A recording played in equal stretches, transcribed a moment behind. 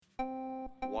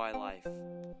Why Life?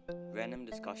 Random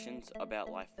discussions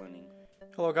about life learning.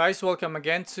 Hello, guys. Welcome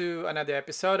again to another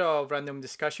episode of Random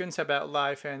Discussions about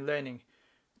Life and Learning.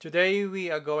 Today, we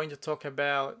are going to talk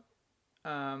about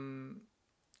um,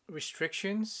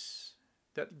 restrictions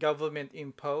that government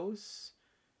impose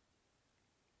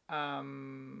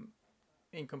um,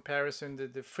 in comparison to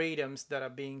the freedoms that are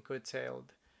being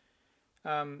curtailed.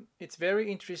 It's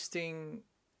very interesting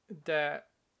that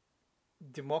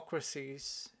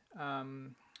democracies,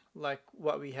 like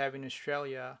what we have in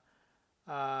Australia,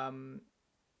 um,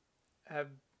 have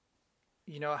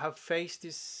have faced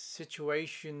this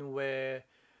situation where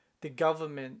the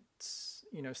governments,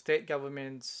 state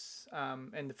governments,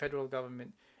 and the federal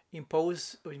government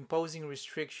imposing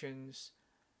restrictions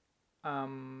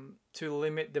to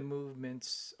limit the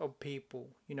movements of people,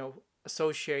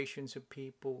 associations of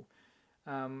people,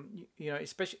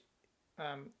 especially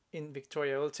in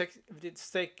Victoria. Let's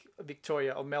take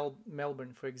Victoria or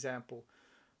Melbourne, for example.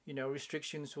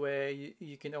 Restrictions where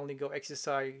you can only go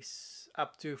exercise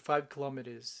up to 5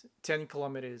 kilometers, 10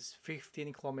 kilometers,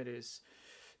 15 kilometers.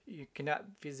 You cannot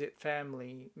visit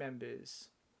family members.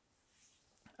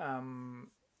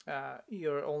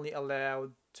 You're only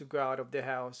allowed to go out of the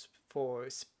house for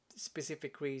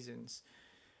specific reasons.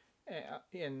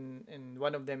 And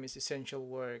one of them is essential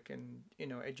work and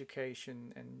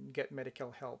education and get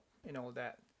medical help and all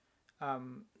that.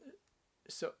 Um,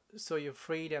 so your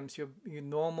freedoms, your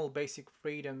normal basic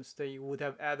freedoms that you would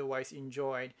have otherwise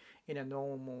enjoyed in a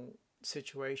normal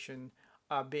situation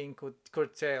are being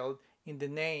curtailed in the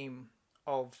name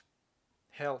of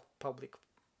health public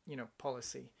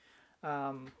policy,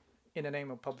 um, in the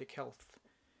name of public health.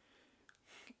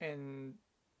 And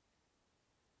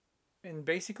and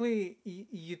basically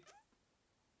you,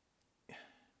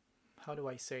 how do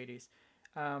I say this,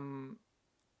 um,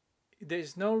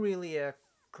 there's no really a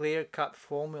clear cut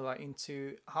formula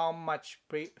into how much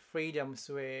freedoms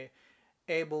we're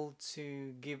able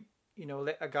to give,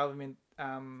 let a government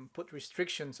put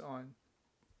restrictions on,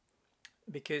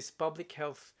 because public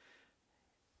health,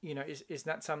 is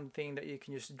not something that you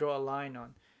can just draw a line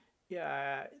on.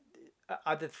 Yeah,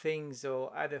 other things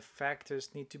or other factors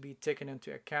need to be taken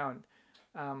into account.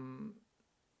 Um,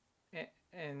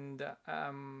 and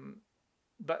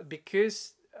But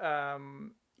because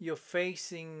you're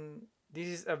facing,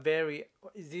 this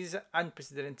is an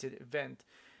unprecedented event,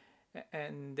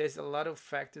 and there's a lot of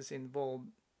factors involved.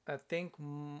 I think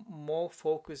more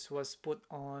focus was put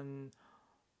on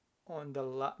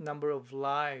the number of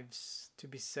lives to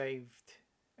be saved,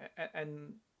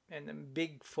 and a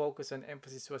big focus and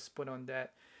emphasis was put on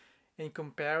that in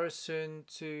comparison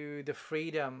to the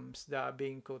freedoms that are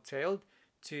being curtailed,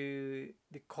 to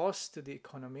the cost to the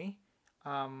economy,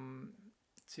 um,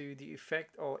 to the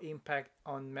effect or impact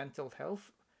on mental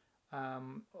health,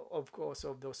 of course,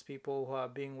 of those people who are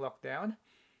being locked down.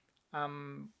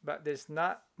 But there's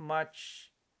not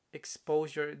much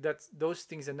exposure, that those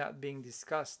things are not being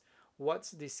discussed.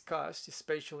 What's discussed,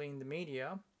 especially in the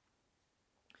media,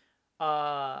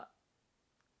 are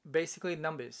basically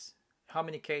numbers. How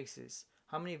many cases,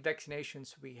 how many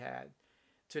vaccinations we had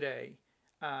today,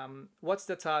 what's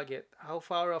the target, how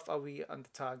far off are we on the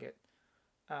target.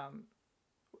 um,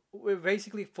 we're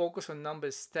basically focused on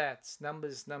numbers, stats,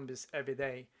 numbers every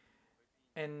day,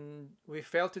 and we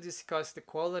fail to discuss the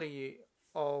quality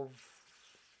of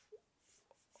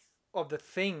the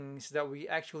things that we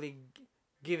actually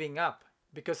giving up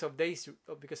because of these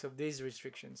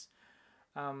restrictions,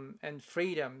 and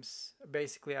freedoms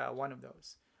basically are one of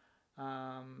those.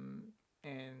 um,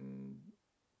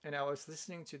 and I was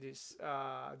listening to this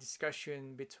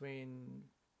discussion between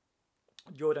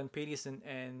Jordan Peterson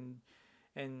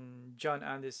and John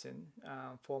Anderson,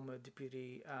 former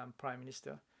deputy prime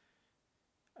minister,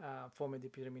 former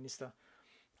deputy minister.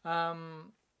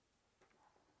 Um,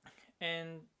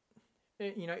 and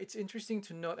it's interesting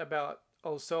to note about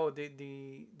also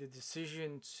the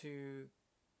decision to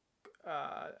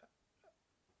uh,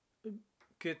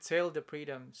 curtail the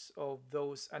freedoms of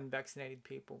those unvaccinated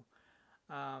people.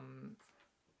 Um,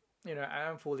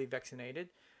 I'm fully vaccinated,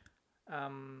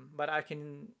 but I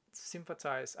can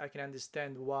sympathize. I can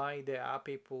understand why there are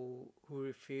people who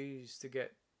refuse to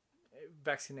get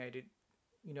vaccinated.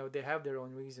 They have their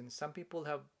own reasons. Some people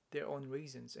have their own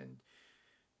reasons, and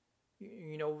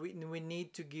we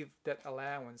need to give that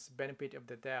allowance, benefit of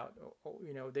the doubt. Or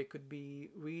there could be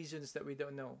reasons that we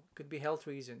don't know. Could be health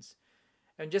reasons,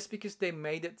 and just because they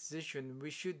made that decision,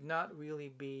 we should not really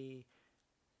be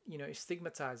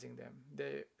stigmatizing them.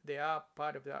 They are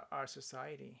part of our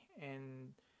society,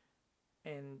 and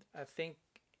I think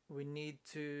we need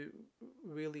to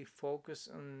really focus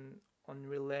on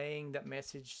relaying that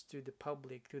message to the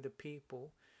public, to the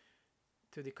people,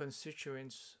 to the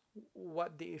constituents,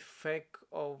 what the effect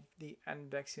of the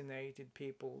unvaccinated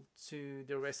people to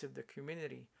the rest of the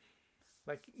community.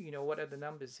 Like, what are the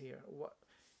numbers here?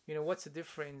 What's the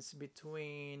difference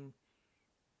between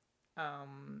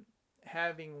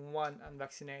having one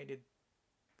unvaccinated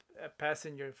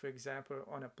passenger, for example,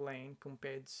 on a plane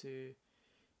compared to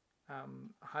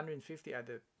 150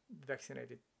 other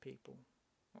vaccinated people?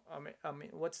 I mean,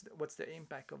 what's the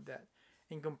impact of that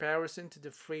in comparison to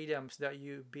the freedoms that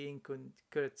you being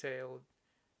curtailed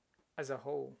as a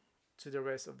whole to the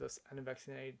rest of those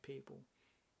unvaccinated people?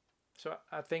 So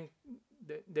I think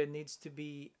there needs to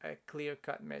be a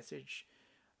clear-cut message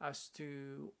as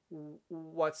to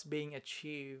what's being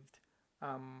achieved.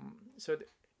 So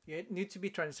you need to be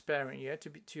transparent. You have to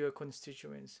be to your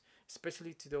constituents,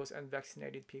 especially to those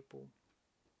unvaccinated people,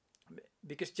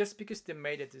 because just because they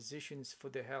made the decisions for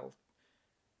their health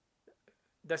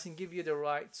doesn't give you the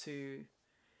right to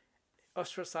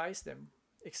ostracize them,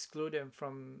 exclude them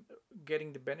from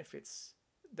getting the benefits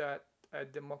that a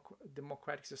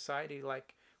democratic society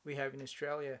like we have in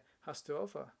Australia has to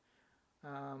offer.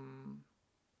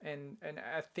 And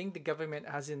I think the government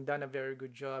hasn't done a very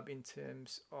good job in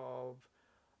terms of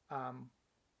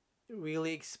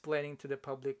really explaining to the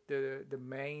public the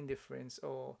main difference,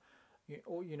 or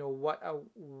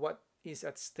what is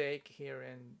at stake here,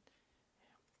 and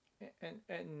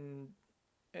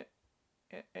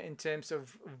in terms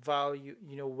of value,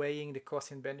 weighing the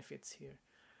costs and benefits here.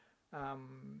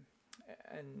 And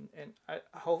I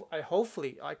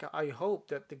hope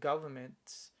that the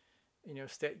governments,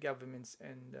 state governments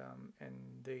and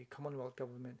the Commonwealth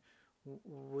government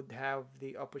would have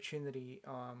the opportunity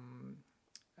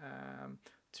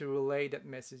to relay that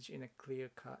message in a clear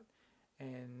cut,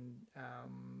 and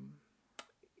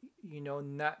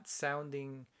not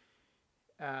sounding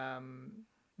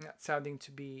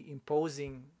to be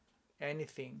imposing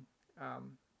anything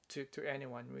to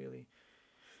anyone, really.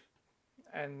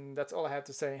 And that's all I have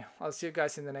to say. I'll see you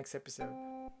guys in the next episode.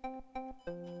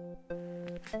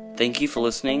 Thank you for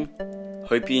listening.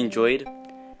 Hope you enjoyed.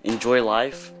 Enjoy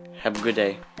life. Have a good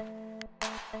day.